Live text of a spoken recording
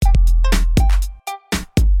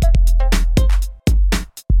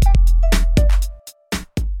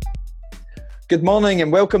Good morning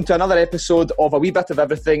and welcome to another episode of A Wee Bit of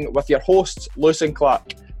Everything with your hosts, Lewis and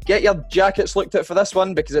Clark. Get your jackets looked at for this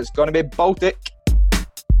one because it's going to be Baltic.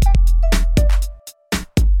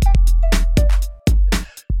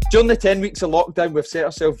 During the 10 weeks of lockdown, we've set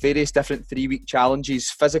ourselves various different 3-week challenges,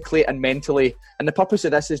 physically and mentally. And the purpose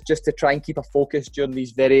of this is just to try and keep a focus during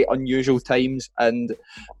these very unusual times and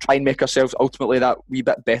try and make ourselves ultimately that wee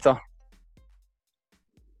bit better.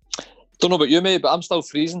 Don't know about you, mate, but I'm still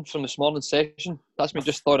freezing from this morning's session. That's me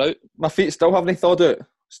just thawed out. My feet still haven't thawed out.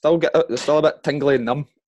 They're still a bit tingly and numb.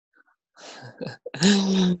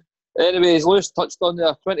 Anyways, Lewis touched on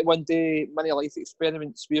the 21-day mini life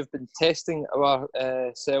experiments. We have been testing our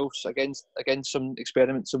selves against some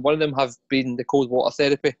experiments, and one of them have been the cold water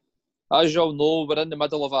therapy. As you all know, we're in the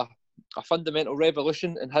middle of a fundamental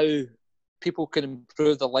revolution in how people can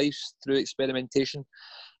improve their lives through experimentation.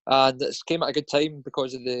 And it's came at a good time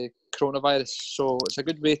because of the coronavirus. So it's a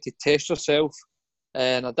good way to test yourself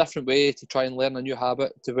and a different way to try and learn a new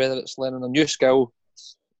habit, to whether it's learning a new skill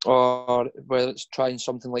or whether it's trying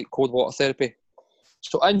something like cold water therapy.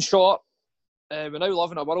 So in short, we now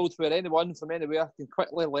live in a world where anyone from anywhere can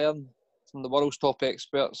quickly learn from the world's top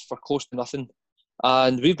experts for close to nothing.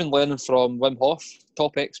 And we've been learning from Wim Hof,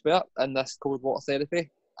 top expert in this cold water therapy.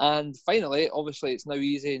 And finally, obviously, it's now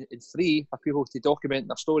easy and free for people to document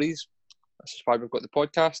their stories. This is why we've got the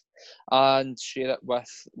podcast, and share it with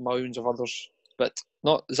millions of others. But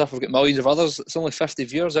not as if we've got millions of others. It's only 50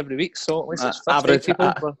 viewers every week, so at least it's 50 average,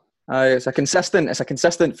 people. It's a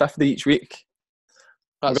consistent 50 each week.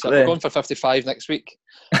 That's it. We're going for 55 next week.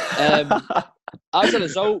 As a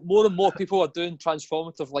result, more and more people are doing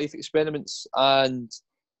transformative life experiments, and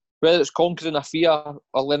whether it's conquering a fear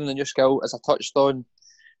or learning a new skill, as I touched on,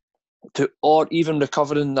 or even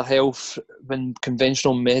recovering their health when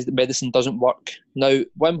conventional medicine doesn't work. Now,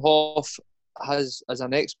 Wim Hof is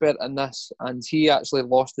an expert in this, and he actually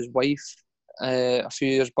lost his wife a few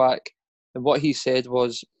years back. And what he said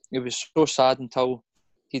was it was so sad until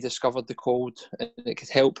he discovered the cold, and it could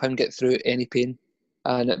help him get through any pain,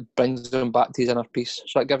 and it brings him back to his inner peace.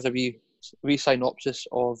 So it gives a wee synopsis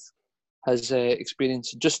of his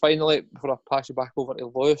experience. Just finally, before I pass you back over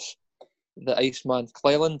to Lewis, the Iceman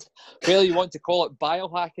Cleland, whether you want to call it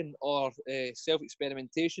biohacking or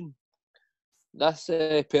self-experimentation, this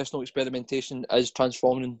personal experimentation is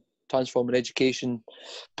transforming education,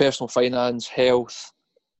 personal finance, health,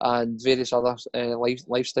 and various other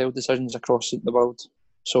lifestyle decisions across the world.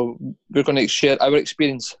 So we're going to share our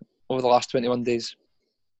experience over the last 21 days.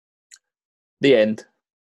 The end.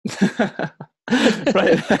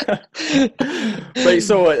 Right. Right,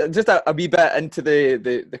 so just a wee bit into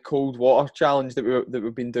the cold water challenge that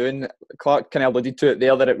we've been doing. Clark kind of alluded to it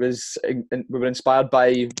there, that we were inspired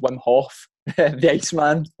by Wim Hof, the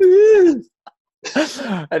Iceman.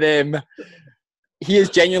 And he is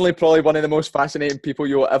genuinely probably one of the most fascinating people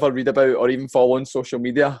you'll ever read about or even follow on social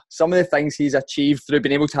media. Some of the things he's achieved through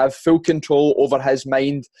being able to have full control over his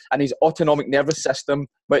mind and his autonomic nervous system,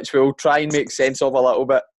 which we'll try and make sense of a little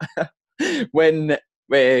bit when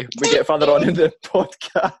we get further on in the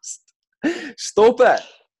podcast. Stop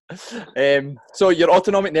it. So your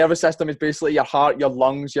autonomic nervous system is basically your heart, your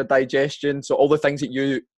lungs, your digestion, so all the things that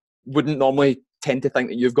you wouldn't normally tend to think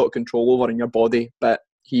that you've got control over in your body, but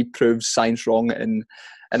he proves science wrong, and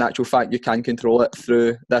in actual fact you can control it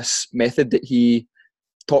through this method that he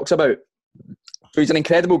talks about. So he's an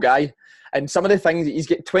incredible guy, and some of the things, he's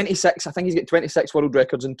got 26 world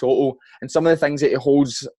records in total, and some of the things that he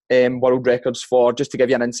holds world records for, just to give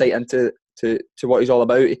you an insight into what he's all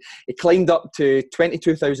about. He climbed up to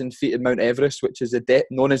 22,000 feet in Mount Everest, which is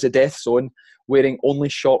known as the death zone, wearing only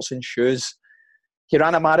shorts and shoes. He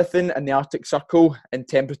ran a marathon in the Arctic Circle in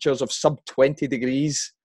temperatures of sub 20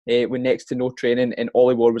 degrees with next to no training, and all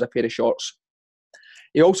he wore was a pair of shorts.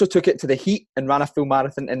 He also took it to the heat and ran a full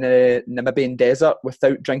marathon in the Namibian desert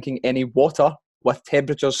without drinking any water, with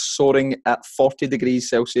temperatures soaring at 40 degrees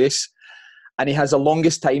Celsius. And he has the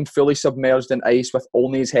longest time fully submerged in ice with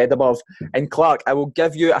only his head above. And Clark, I will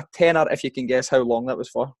give you a tenner if you can guess how long that was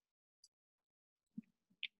for.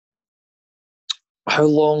 How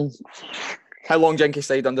long? How long do you think he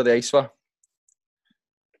stayed under the ice for?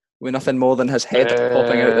 With nothing more than his head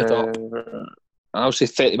popping out the top. I'll say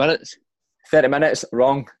 30 minutes. 30 minutes,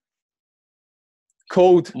 wrong.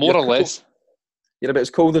 Cold. More or less. You're about as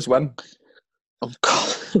cold as Wim. I'm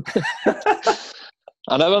cold.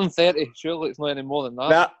 An hour and 30. Surely it's not any more than that.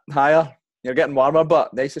 Yeah, higher. You're getting warmer,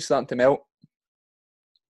 but the ice is starting to melt.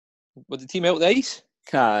 Would the team melt the ice?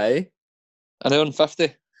 Aye. An hour and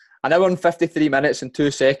 50. An hour and 53 minutes and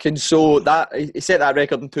 2 seconds. So that he set that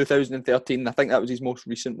record in 2013. I think that was his most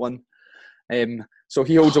recent one. So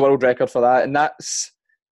he holds the world record for that, and that's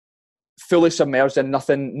fully submerged in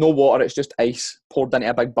nothing, no water. It's just ice poured into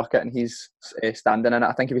a big bucket, and he's standing in it.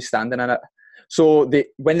 I think he was standing in it. So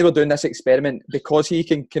when they were doing this experiment, because he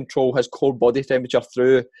can control his core body temperature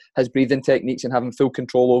through his breathing techniques and having full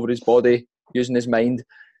control over his body using his mind,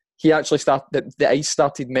 he actually started, the ice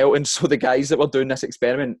started melting. So the guys that were doing this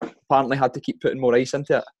experiment apparently had to keep putting more ice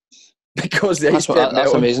into it because the ice kept melting.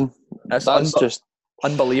 That's amazing. That's just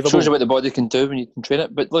unbelievable. Shows you what the body can do when you can train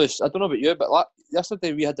it. But Lewis, I don't know about you, but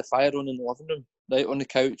yesterday we had the fire on in the living room, right on the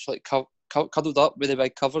couch, like cuddled up with the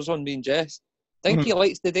big covers on, me and Jess. Think he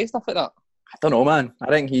likes to do stuff like that? I don't know, man. I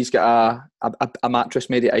think he's got a mattress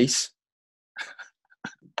made of ice.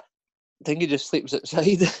 I think he just sleeps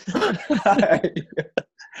outside.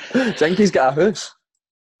 I think he's got a house.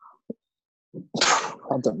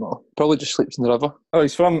 I don't know. Probably just sleeps in the river. Oh,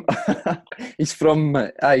 he's from he's from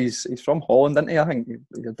Holland, isn't he? I think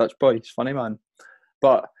he's a Dutch boy. He's funny, man.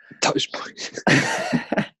 But Dutch boy.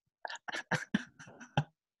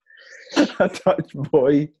 A Dutch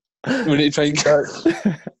boy. We need to try and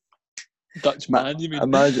get Dutch man, you mean?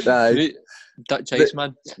 Imagine, Dutch ice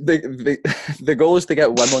man. The goal is to get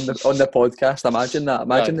Wim on the podcast. Imagine that.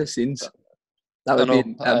 Imagine the scenes. That'd be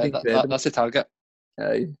incredible. That's the target.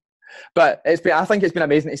 But I think it's been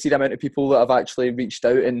amazing to see the amount of people that have actually reached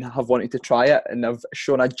out and have wanted to try it and have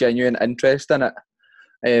shown a genuine interest in it.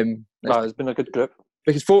 It's been a good group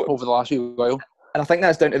because over the last few while. And I think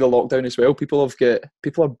that's down to the lockdown as well. People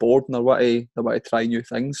are bored and they want to try new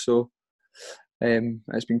things. So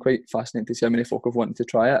it's been quite fascinating to see how many folk have wanted to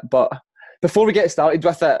try it. But before we get started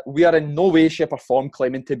with it, we are in no way, shape or form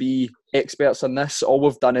claiming to be experts on this. All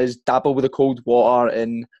we've done is dabble with the cold water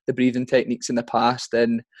and the breathing techniques in the past,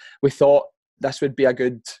 and we thought this would be a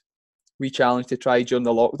good wee challenge to try during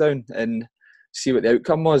the lockdown and see what the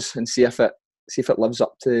outcome was and see if it lives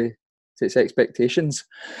up to its expectations.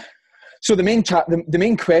 So the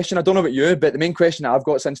main question, I don't know about you, but the main question I've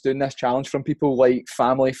got since doing this challenge from people like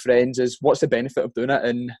family, friends, is what's the benefit of doing it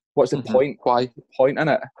and what's the point in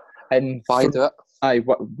it? And why do it?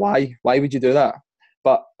 Why would you do that?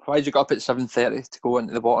 But why did you get up at 7:30 to go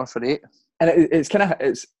into the water for 8? And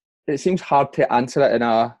it seems hard to answer it in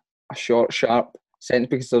a short, sharp sense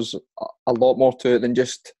because there's a lot more to it than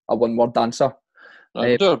just a one-word answer.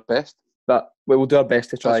 We'll do our best, but we will do our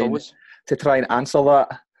best to try and answer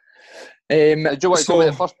that. Do you want to go with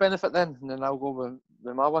the first benefit then, and then I'll go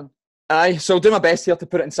with my one? Aye, so I'll do my best here to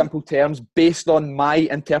put it in simple terms based on my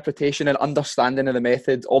interpretation and understanding of the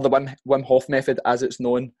method, or the Wim Hof method as it's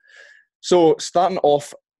known. So starting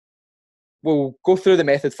off, we'll go through the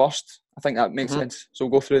method first. I think that makes sense. So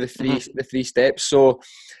we'll go through the three steps. So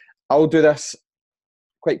I'll do this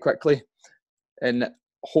quite quickly and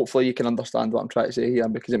hopefully you can understand what I'm trying to say here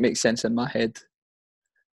because it makes sense in my head.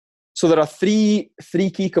 So there are three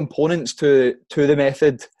key components to the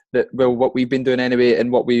method what we've been doing anyway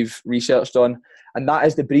and what we've researched on, and that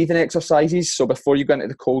is the breathing exercises. So before you go into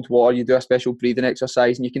the cold water, you do a special breathing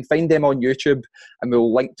exercise, and you can find them on YouTube, and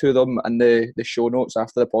we'll link to them in the show notes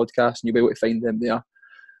after the podcast, and you'll be able to find them there.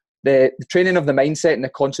 The training of the mindset and the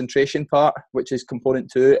concentration part, which is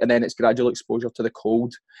component 2, and then it's gradual exposure to the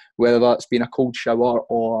cold, whether that's been a cold shower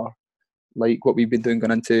or like what we've been doing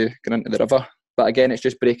going into the river. But again, it's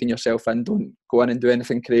just breaking yourself in. Don't go in and do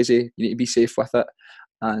anything crazy. You need to be safe with it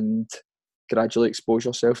and gradually expose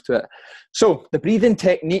yourself to it. So the breathing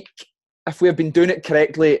technique, if we've been doing it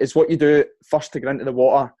correctly, is what you do first to get into the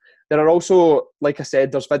water. There are also, like I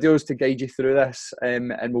said, there's videos to guide you through this,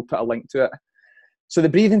 and we'll put a link to it. So the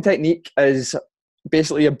breathing technique is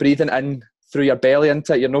basically you're breathing in through your belly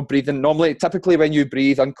into it. You're not breathing. Normally, typically when you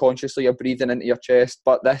breathe unconsciously, you're breathing into your chest,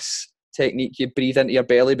 but this technique, you breathe into your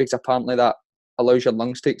belly because apparently that allows your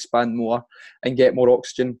lungs to expand more and get more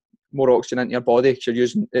oxygen into your body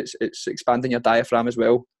because it's expanding your diaphragm as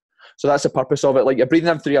well. So that's the purpose of it. Like you're breathing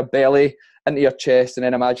in through your belly into your chest and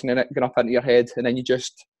then imagining it going up into your head, and then you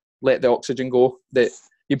just let the oxygen go that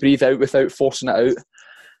you breathe out without forcing it out.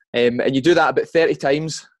 And you do that about 30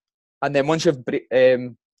 times, and then once you've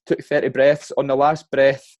took 30 breaths, on the last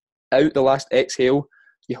breath out, the last exhale,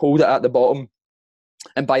 you hold it at the bottom,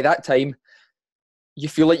 and by that time you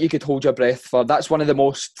feel like you could hold your breath for, that's one of the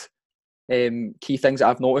most key things that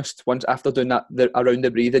I've noticed once after doing that around the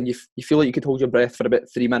breathing, you feel like you could hold your breath for about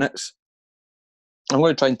 3 minutes. I'm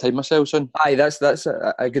going to try and time myself soon. Aye, that's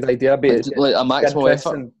a good idea. Like a maximum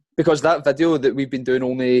effort. Because that video that we've been doing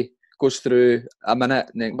only goes through a minute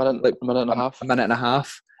and a minute and a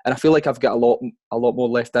half. And I feel like I've got a lot more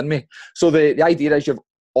left in me. So the idea is you've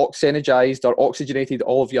oxygenized or oxygenated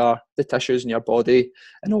all of the tissues in your body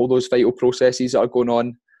and all those vital processes that are going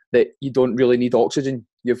on that you don't really need oxygen.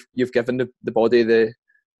 you've given the body the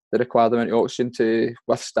required amount of oxygen to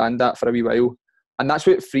withstand that for a wee while. And that's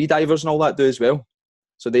what free divers and all that do as well.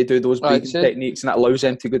 So they do those breathing techniques, and that allows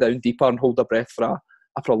them to go down deeper and hold their breath for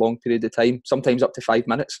a prolonged period of time, sometimes up to 5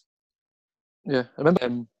 minutes. Yeah, I remember.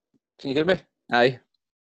 Can you hear me? Aye.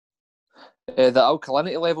 The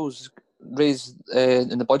alkalinity levels raise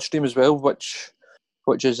in the bloodstream as well, which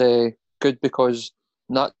is good, because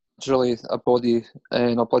naturally our body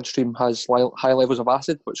and our bloodstream has high levels of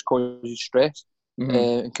acid, which causes stress,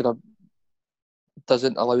 and kind of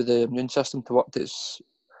doesn't allow the immune system to work to its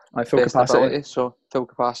full capacity. Full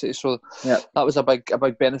capacity. So that was a big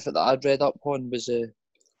benefit that I'd read up on, was the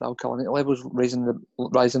alkalinity levels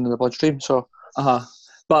rising in the bloodstream. So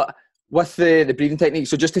but with the breathing technique,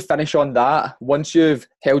 so just to finish on that, once you've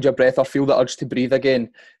held your breath or feel the urge to breathe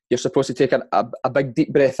again, you're supposed to take a big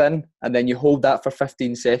deep breath in, and then you hold that for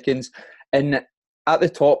 15 seconds. And at the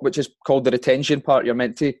top, which is called the retention part, you're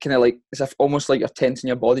meant to kind of like, as if almost like you're tensing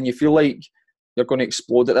your body and you feel like you're going to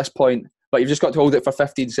explode at this point, but you've just got to hold it for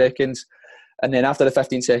 15 seconds. And then after the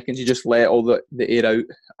 15 seconds, you just let all the air out,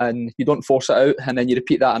 and you don't force it out. And then you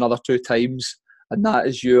repeat that another 2 times. And that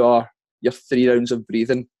is your 3 rounds of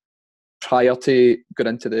breathing prior to going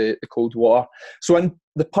into the cold water. So in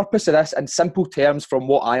the purpose of this, in simple terms, from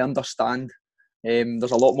what I understand,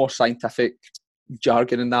 there's a lot more scientific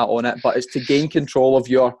jargon in that on it, but it's to gain control of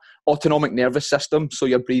your autonomic nervous system. So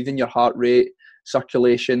your breathing, your heart rate,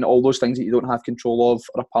 circulation, all those things that you don't have control of,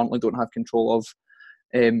 or apparently don't have control of.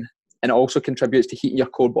 And it also contributes to heating your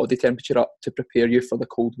core body temperature up to prepare you for the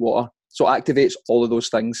cold water. So it activates all of those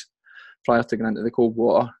things prior to going into the cold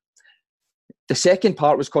water. The second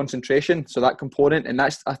part was concentration, so that component, and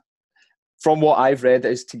that's, from what I've read,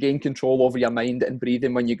 is to gain control over your mind and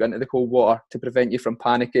breathing when you go into the cold water, to prevent you from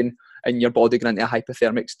panicking and your body going into a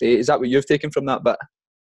hypothermic state. Is that what you've taken from that bit?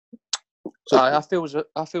 So, I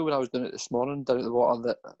feel when I was doing it this morning down at the water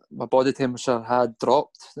that my body temperature had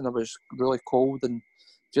dropped, and I was really cold and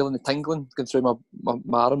feeling the tingling going through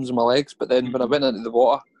my arms and my legs. But then when I went into the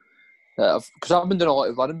water, because I've been doing a lot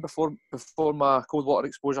of running before my cold water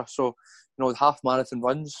exposure, so half marathon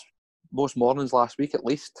runs most mornings last week at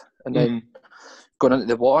least, and then going into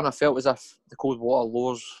the water, and I felt as if the cold water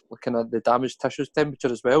lowers kind of the damaged tissues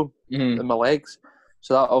temperature as well in my legs.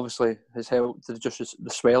 So that obviously has helped to just the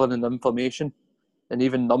swelling and the inflammation, and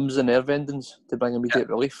even numbs the nerve endings to bring immediate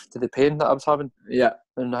relief to the pain that I was having. Yeah.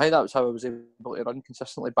 And I think that was how I was able to run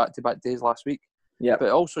consistently back-to-back days last week. Yeah. But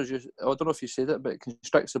it also, I don't know if you said it, but it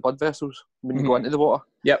constricts the blood vessels when you go into the water.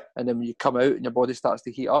 Yep. And then when you come out and your body starts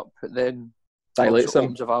to heat up, it then dilates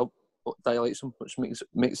them. Dilates them, which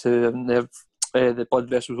makes the nerve, the blood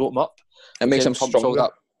vessels open up. It makes them stronger.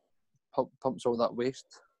 Pumps all that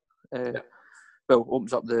waste. Well,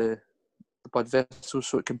 opens up the blood vessels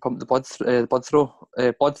so it can pump the blood flow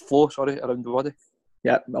around the body.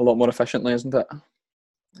 Yeah, a lot more efficiently, isn't it?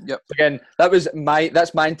 Yep. Again,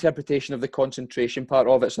 that's my interpretation of the concentration part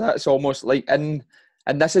of it. So that's almost like and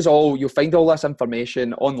this is all, you'll find all this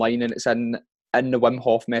information online, and it's in the Wim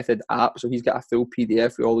Hof Method app. So he's got a full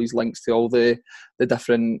PDF with all these links to all the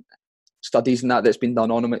different studies and that's been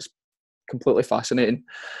done on him. It's completely fascinating.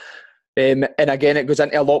 And again, it goes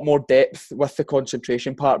into a lot more depth with the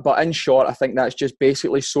concentration part. But in short, I think that's just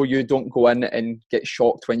basically so you don't go in and get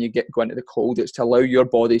shocked when you go into the cold. It's to allow your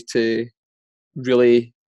body to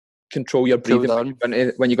really control your breathing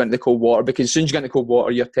when you go into the cold water. Because as soon as you get into cold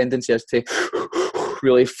water, your tendency is to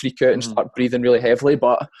really freak out and start breathing really heavily.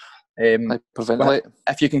 But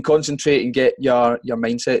if you can concentrate and get your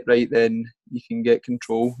mindset right, then you can get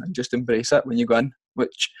control and just embrace it when you go in,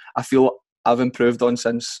 which I feel I've improved on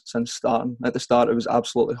since starting. At the start, it was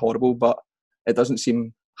absolutely horrible, but it doesn't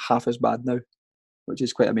seem half as bad now, which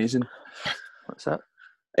is quite amazing. That's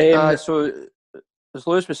it. So, as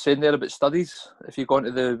Lewis was saying there about studies, if you go onto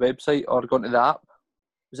the website or go onto the app,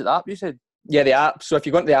 was it the app you said? Yeah, the app. So if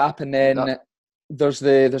you go onto the app, and then there's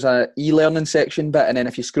a e-learning section bit, and then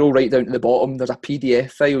if you scroll right down to the bottom, there's a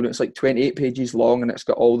PDF file, and it's like 28 pages long, and it's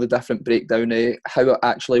got all the different breakdown of how it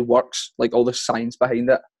actually works, like all the science behind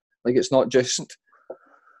it. Like, it's not just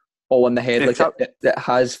all in the head. Like, it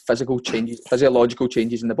has physiological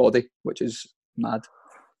changes in the body, which is mad.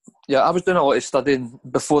 Yeah, I was doing a lot of studying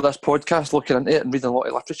before this podcast, looking into it and reading a lot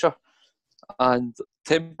of literature. And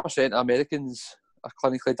 10% of Americans are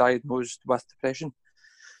clinically diagnosed with depression.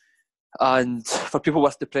 And for people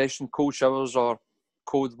with depression, cold showers or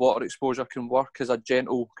cold water exposure can work as a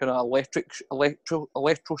gentle kind of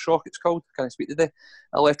electroshock, it's called. Can I speak today?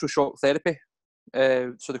 Electroshock therapy.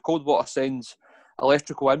 So the cold water sends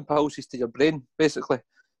electrical impulses to your brain, basically,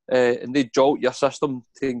 and they jolt your system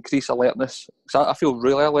to increase alertness. Because I feel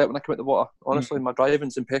really alert when I come out the water. Honestly, my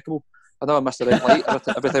driving's impeccable. I never miss the red light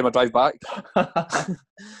every time I drive back.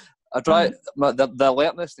 The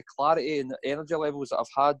alertness, the clarity, and the energy levels that I've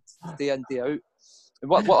had day in, day out.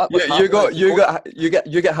 And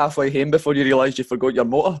you get halfway home before you realise you forgot your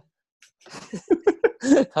motor.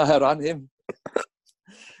 I ran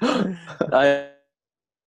home.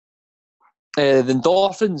 The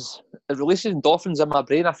endorphins, it releases endorphins in my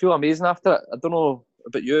brain. I feel amazing after it. I don't know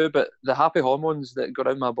about you, but the happy hormones that go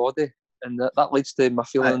around my body, and that leads to my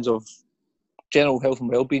feelings of general health and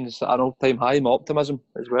well-being is at an all-time high. My optimism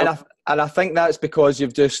as well. And I think that's because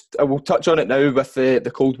you've just, we'll touch on it now with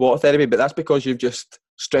the cold water therapy, but that's because you've just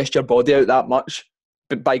stressed your body out that much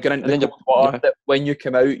by going into the cold water, that when you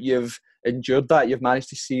come out, you've endured that, you've managed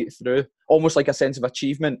to see it through, almost like a sense of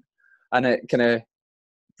achievement, and it kind of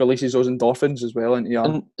releases those endorphins as well.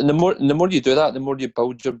 And the more you do that, the more you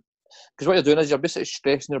build your, because what you're doing is you're basically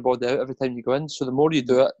stressing your body out every time you go in. So the more you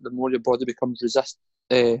do it, the more your body becomes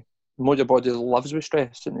the more your body lives with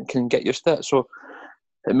stress and can get used to it. So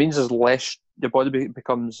it means there's less, your body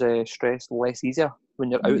becomes stressed less easier when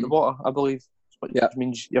you're out of the water, I believe. It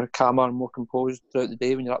means you're calmer and more composed throughout the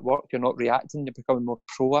day when you're at work. You're not reacting, you're becoming more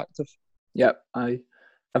proactive. Yep,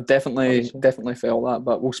 I've definitely felt that.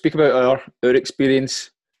 But we'll speak about our experience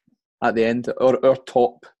at the end, our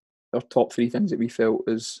top 3 things that we felt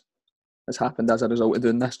has happened as a result of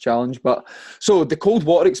doing this challenge. But so the cold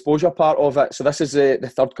water exposure part of it, so this is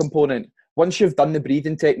the third component. Once you've done the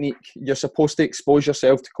breathing technique, you're supposed to expose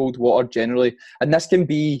yourself to cold water generally, and this can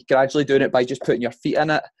be gradually doing it by just putting your feet in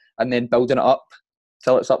it and then building it up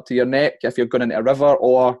till it's up to your neck if you're going into a river,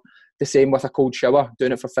 or the same with a cold shower,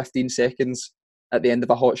 doing it for 15 seconds at the end of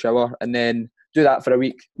a hot shower, and then do that for a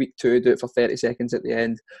week 2, do it for 30 seconds at the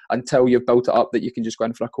end until you've built it up that you can just go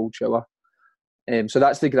in for a cold shower. So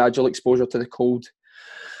that's the gradual exposure to the cold.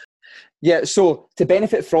 Yeah, so to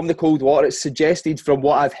benefit from the cold water, it's suggested from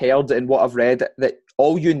what I've heard and what I've read that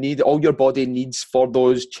all your body needs for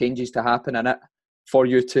those changes to happen in it, for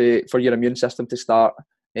your immune system to start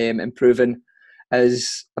improving,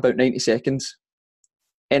 is about 90 seconds.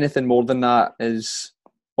 Anything more than that is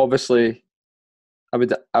obviously, I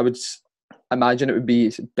would imagine it would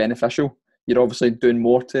be beneficial. You're obviously doing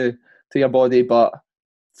more to your body, but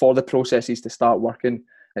for the processes to start working,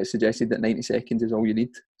 it's suggested that 90 seconds is all you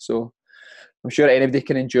need. So I'm sure anybody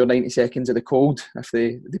can endure 90 seconds of the cold if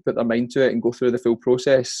they put their mind to it and go through the full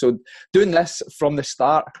process. So doing this from the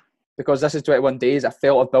start, because this is 21 days, I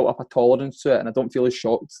felt I've built up a tolerance to it, and I don't feel as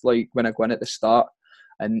shocked like when I go in at the start.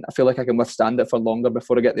 And I feel like I can withstand it for longer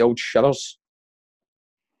before I get the old shivers.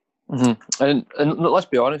 Mm-hmm. And let's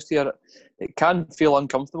be honest here, it can feel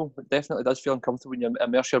uncomfortable. It definitely does feel uncomfortable when you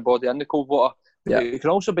immerse your body in the cold water. Yeah. It can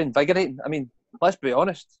also be invigorating. I mean, let's be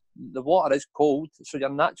honest, the water is cold, so your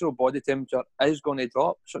natural body temperature is going to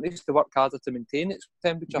drop. So it needs to work harder to maintain its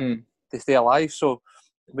temperature to stay alive. So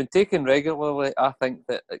when taken regularly, I think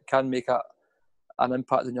that it can make an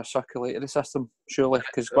impact on your circulatory system, surely,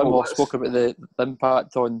 because Wim Hof spoke about the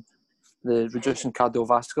impact on the reducing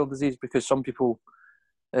cardiovascular disease, because some people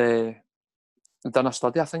done a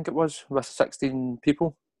study, I think it was, with 16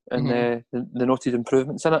 people, and they noted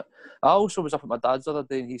improvements in it. I also was up at my dad's the other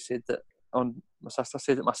day, and he said that, my sister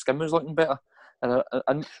said that my skin was looking better,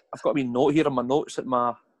 and I've got a wee note here on my notes that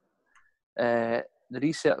the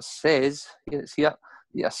research says, it's here,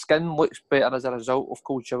 your skin looks better as a result of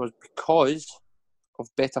cold showers because of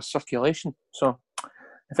better circulation. So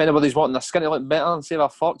if anybody's wanting their skin to look better and save a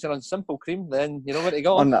fortune on Simple Cream, then you know where to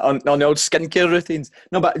go. On the old skincare routines.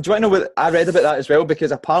 No, but do you want to know what I read about that as well?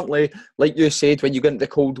 Because apparently, like you said, when you get into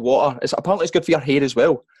cold water, apparently it's good for your hair as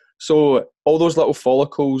well. So all those little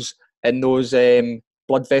follicles in those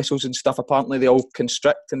blood vessels and stuff, apparently they all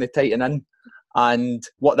constrict and they tighten in. And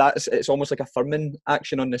what that's, it's almost like a firming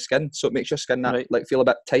action on the skin. So it makes your skin like feel a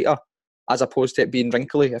bit tighter, as opposed to it being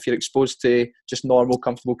wrinkly if you're exposed to just normal,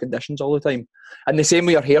 comfortable conditions all the time. And the same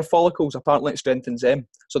with your hair follicles, apparently it strengthens them.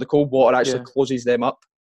 So the cold water actually closes them up.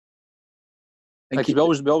 Like we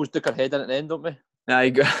always duck our head in at the end, don't we? I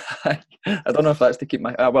don't know if that's to keep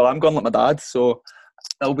my... well, I'm going like my dad, so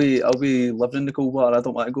I'll be living in the cold water. I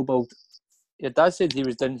don't want to go bald. Your dad said he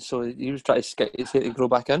was down, so he was trying to get his hair to grow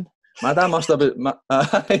back in. My dad must have been...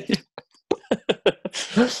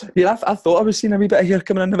 Yeah, I thought I was seeing a wee bit of hair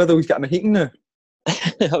coming in the middle. He's got my heating now.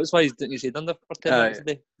 That's why he's doing his head under for 10 minutes a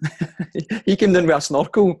day. He came down with a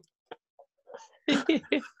snorkel. It's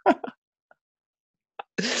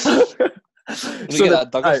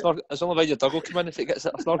only when your dog will come in if it gets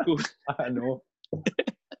a snorkel. I know.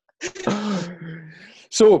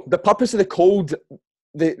 So the purpose of the cold,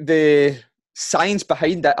 the science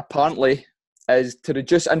behind it apparently is to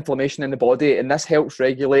reduce inflammation in the body, and this helps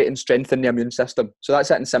regulate and strengthen the immune system. So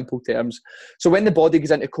that's it in simple terms. So when the body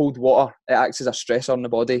goes into cold water, it acts as a stressor on the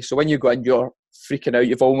body. So when you go in, you're freaking out.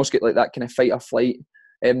 You've almost got like that kind of fight or flight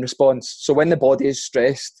response. So when the body is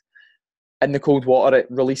stressed in the cold water, it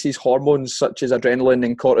releases hormones such as adrenaline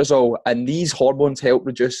and cortisol, and these hormones help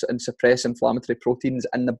reduce and suppress inflammatory proteins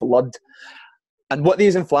in the blood. And what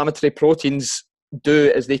these inflammatory proteins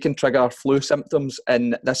do is they can trigger flu symptoms,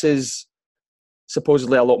 and this is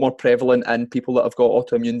supposedly a lot more prevalent in people that have got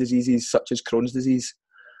autoimmune diseases such as Crohn's disease.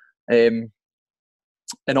 And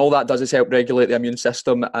all that does is help regulate the immune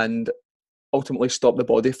system and ultimately stop the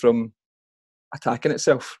body from attacking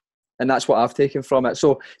itself. And that's what I've taken from it.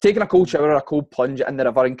 So taking a cold shower or a cold plunge in the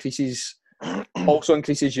river also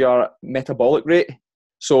increases your metabolic rate.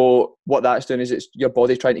 So what that's doing is it's your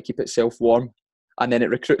body trying to keep itself warm, and then it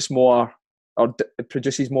recruits more, or it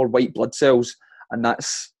produces more white blood cells, and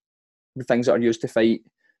that's the things that are used to fight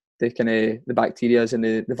the kind of the bacteria and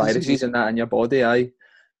the viruses and that in your body.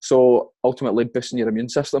 So ultimately boosting your immune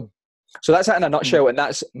system. So that's it in a nutshell, and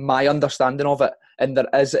that's my understanding of it. And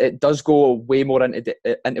it does go way more into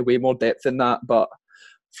way more depth than that. But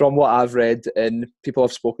from what I've read and people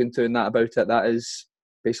I've spoken to and that about it, that is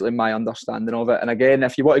basically my understanding of it. And again,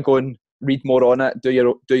 if you want to go and read more on it, do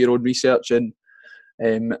your own research and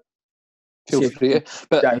feel free.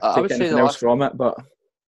 But I would say the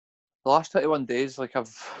last 21 days, like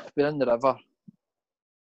I've been in the river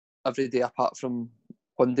every day apart from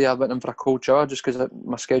one day I went in for a cold shower just because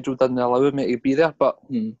my schedule didn't allow me to be there. But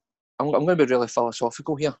I'm going to be really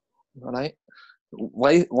philosophical here, all right?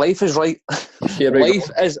 Life is right. Life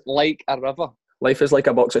is like a river. Life is like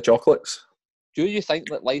a box of chocolates. Do you think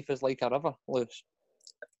that life is like a river, Lewis?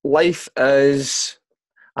 Life is...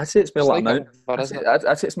 I'd say it's more like a mountain.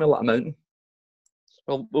 I'd say it's more like a mountain.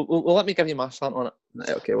 Well, let me give you my slant on it.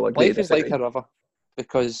 Okay, well, life is like a river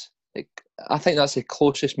because I think that's the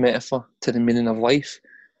closest metaphor to the meaning of life.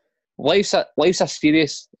 Life's a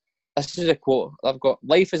series. This is a quote I've got.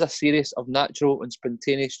 Life is a series of natural and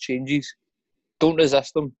spontaneous changes. Don't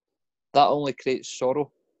resist them. That only creates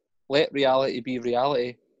sorrow. Let reality be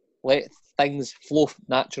reality. Let things flow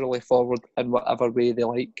naturally forward in whatever way they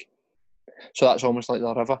like. So that's almost like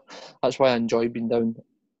the river. That's why I enjoy being down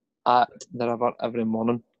at the river every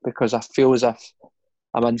morning, because I feel as if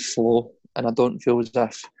I'm in flow and I don't feel as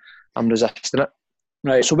if I'm resisting it.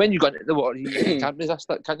 Right. So when you go into the water, you can't resist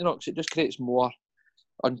it, can you not? Because it just creates more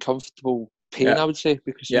uncomfortable pain, I would say,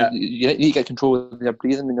 because you need to get control of your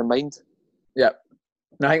breathing and your mind. Yeah.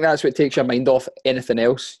 And I think that's what takes your mind off anything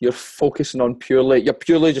else. You're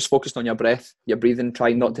purely just focused on your breath, your breathing,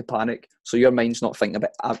 trying not to panic. So your mind's not thinking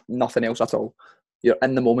about nothing else at all. You're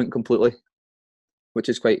in the moment completely, which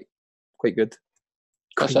is quite good.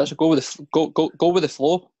 So go with the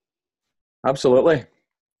flow. Absolutely.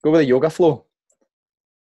 Go with the yoga flow.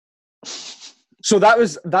 So that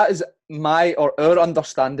is our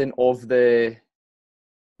understanding of the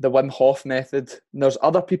Wim Hof method. And there's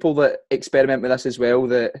other people that experiment with this as well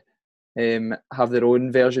that have their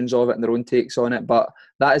own versions of it and their own takes on it. But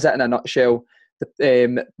that is it in a nutshell.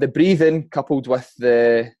 The breathing coupled with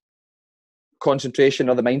the concentration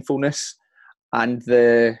or the mindfulness and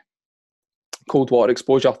the cold water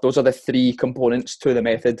exposure, those are the three components to the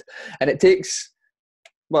method. And it takes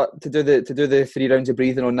to do the 3 rounds of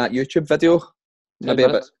breathing on that YouTube video, maybe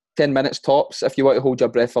about 10 minutes tops. If you want to hold your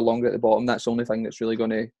breath for longer at the bottom, that's the only thing that's really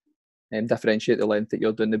going to differentiate the length that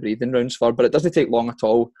you're doing the breathing rounds for. But it doesn't take long at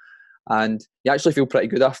all, and you actually feel pretty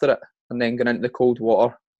good after it. And then going into the cold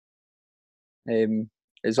water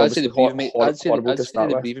is obviously horrible to start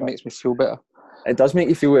with. The breathing makes me feel better. It does make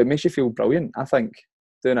you feel. It makes you feel brilliant, I think,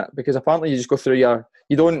 doing it, because apparently you just go through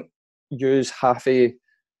you don't use half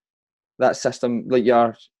that system, like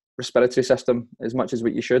your respiratory system, as much as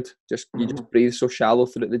what you should. You just breathe so shallow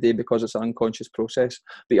throughout the day because it's an unconscious process.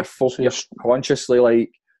 But you're consciously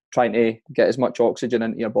like trying to get as much oxygen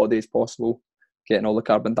into your body as possible, getting all the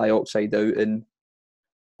carbon dioxide out, and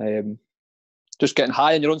just getting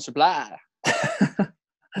high on your own supply,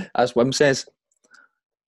 as Wim says.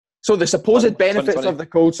 So the supposed benefits of the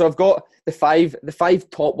cold. So I've got the five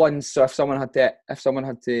top ones. So if someone had to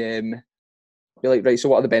be like, right, so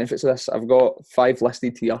what are the benefits of this? I've got 5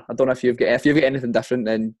 listed here. I don't know if you've got anything different,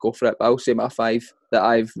 then go for it. But I'll say my 5 that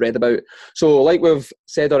I've read about. So like we've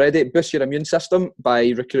said already, it boosts your immune system by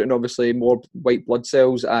recruiting obviously more white blood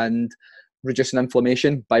cells and reducing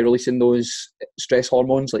inflammation by releasing those stress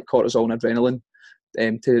hormones like cortisol and adrenaline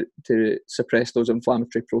to suppress those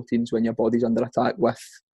inflammatory proteins when your body's under attack with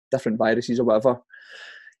different viruses or whatever.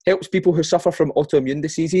 Helps people who suffer from autoimmune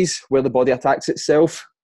diseases where the body attacks itself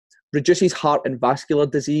reduces heart and vascular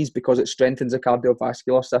disease because it strengthens the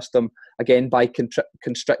cardiovascular system, again, by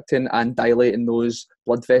constricting and dilating those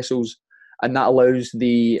blood vessels. And that allows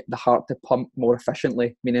the heart to pump more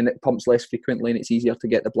efficiently, meaning it pumps less frequently and it's easier to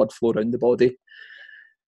get the blood flow around the body.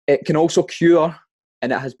 It can also cure,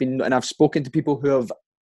 and I've spoken to people who have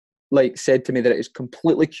said to me that it has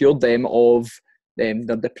completely cured them of their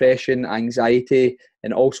depression, anxiety,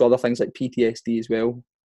 and also other things like PTSD as well,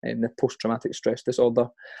 and the post-traumatic stress disorder.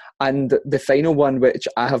 And the final one, which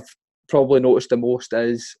I have probably noticed the most,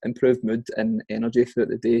 is improved mood and energy throughout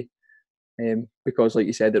the day. Because, like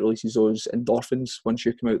you said, it releases those endorphins. Once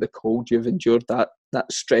you come out of the cold, you've endured that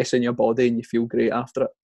stress in your body and you feel great after it.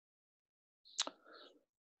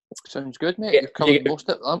 Sounds good, mate. You've covered most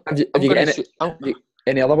of it. Have you got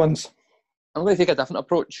any other ones? I'm going to take a different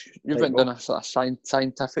approach. You've written down a sort of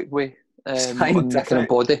scientific way on the kind of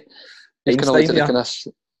body. You've kind of looked at the kind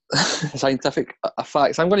of scientific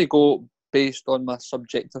facts. I'm going to go based on my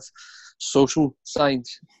subjective social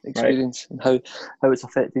science experience and how it's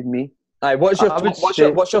affected me. What's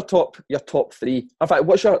your top three? In fact,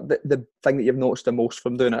 what's the thing that you've noticed the most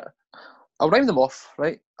from doing it? I'll rhyme them off,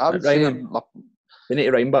 right? I would say we need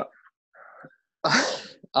to rhyme, but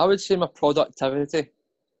I would say my productivity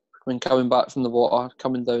when coming back from the water,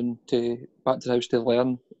 coming back to the house to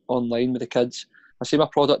learn online with the kids. I say my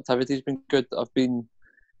productivity has been good. I've been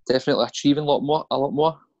definitely achieving a lot more.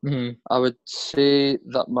 Mm-hmm. I would say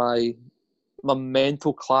that my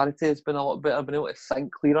mental clarity has been a lot better. I've been able to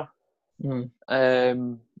think clearer.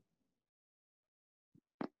 Mm-hmm.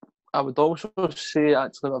 I would also say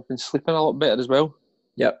actually I've been sleeping a lot better as well.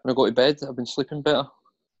 Yeah. When I go to bed, I've been sleeping better,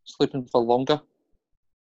 sleeping for longer,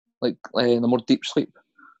 like in a more deep sleep.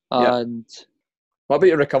 And what about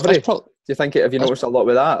your recovery? Do you think have you noticed a lot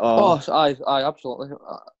with that? Or? Oh, I absolutely.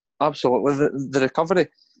 The recovery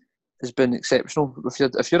has been exceptional.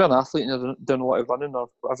 If you're an athlete and you're doing a lot of running or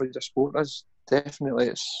whatever your sport is, definitely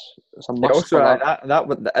it's a must. Also, that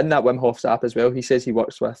in that Wim Hof's app as well, he says he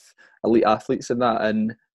works with elite athletes in that,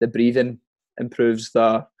 and the breathing improves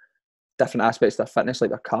the different aspects of their fitness, like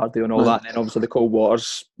their cardio and all that. And then obviously the cold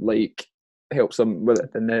waters helps them with it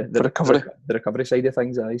in the recovery side of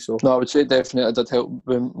things. So no, I would say definitely it did help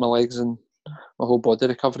with my legs and my whole body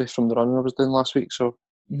recovery from the running I was doing last week. So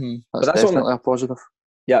that's definitely a positive.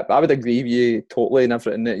 Yeah, I would agree with you totally in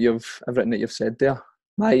everything that you've said there.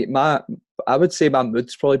 I would say my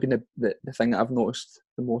mood's probably been the thing that I've noticed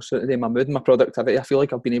the most throughout the day. My mood and my productivity. I feel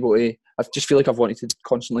like I've been able to. I just feel like I've wanted to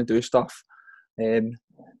constantly do stuff throughout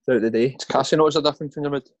the day. Does Cassie notice a difference in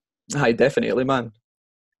your mood? Aye, definitely, man.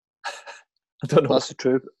 I don't know. That's the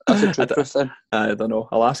truth. Then. I don't know.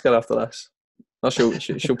 I'll ask her after this. No,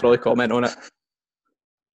 she'll probably comment on it.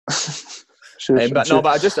 But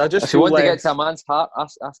I just. If you want to get to a man's heart,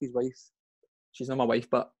 ask his wife. She's not my wife,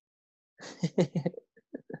 but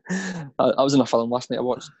I was in a film last night. I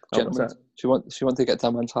watched Gentlemen. She want to get to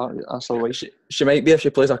a man's heart. Ask her wife. She might be if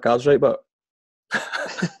she plays her cards right, but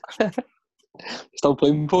still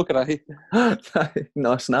playing poker, eh?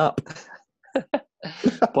 No, snap.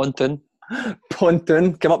 Pontoon.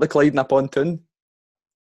 Come up the Clyde in a pontoon.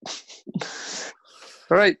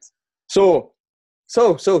 Right. So.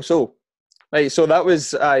 Right, so that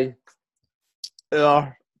was our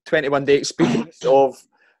 21-day experience of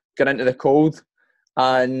getting into the cold,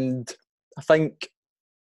 and I think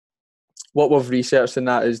what we've researched in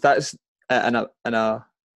that is that's in a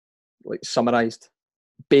summarised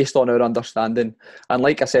based on our understanding. And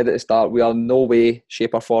like I said at the start, we are in no way,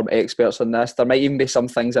 shape or form experts on this. There might even be some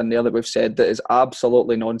things in there that we've said that is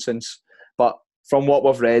absolutely nonsense, but from what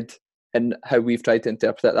we've read and how we've tried to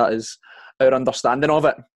interpret it, that is our understanding of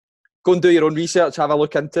it. Go and do your own research, have a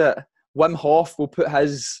look into it. Wim Hof will put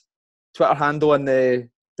his Twitter handle in the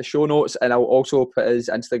show notes, and I'll also put his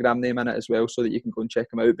Instagram name in it as well so that you can go and check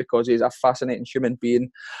him out, because he's a fascinating human being,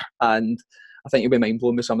 and I think you'll be mind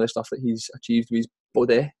blown with some of the stuff that he's achieved with his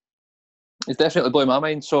body. It's definitely blowing my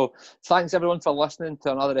mind. So thanks everyone for listening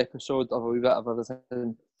to another episode of A Wee Bit of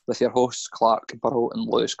Everything with your hosts Clark Burrow and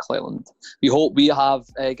Lewis Cleland. We hope we have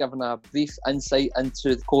given a brief insight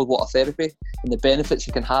into the cold water therapy and the benefits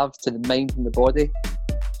it can have to the mind and the body.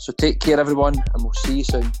 So take care everyone, and we'll see you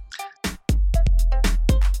soon.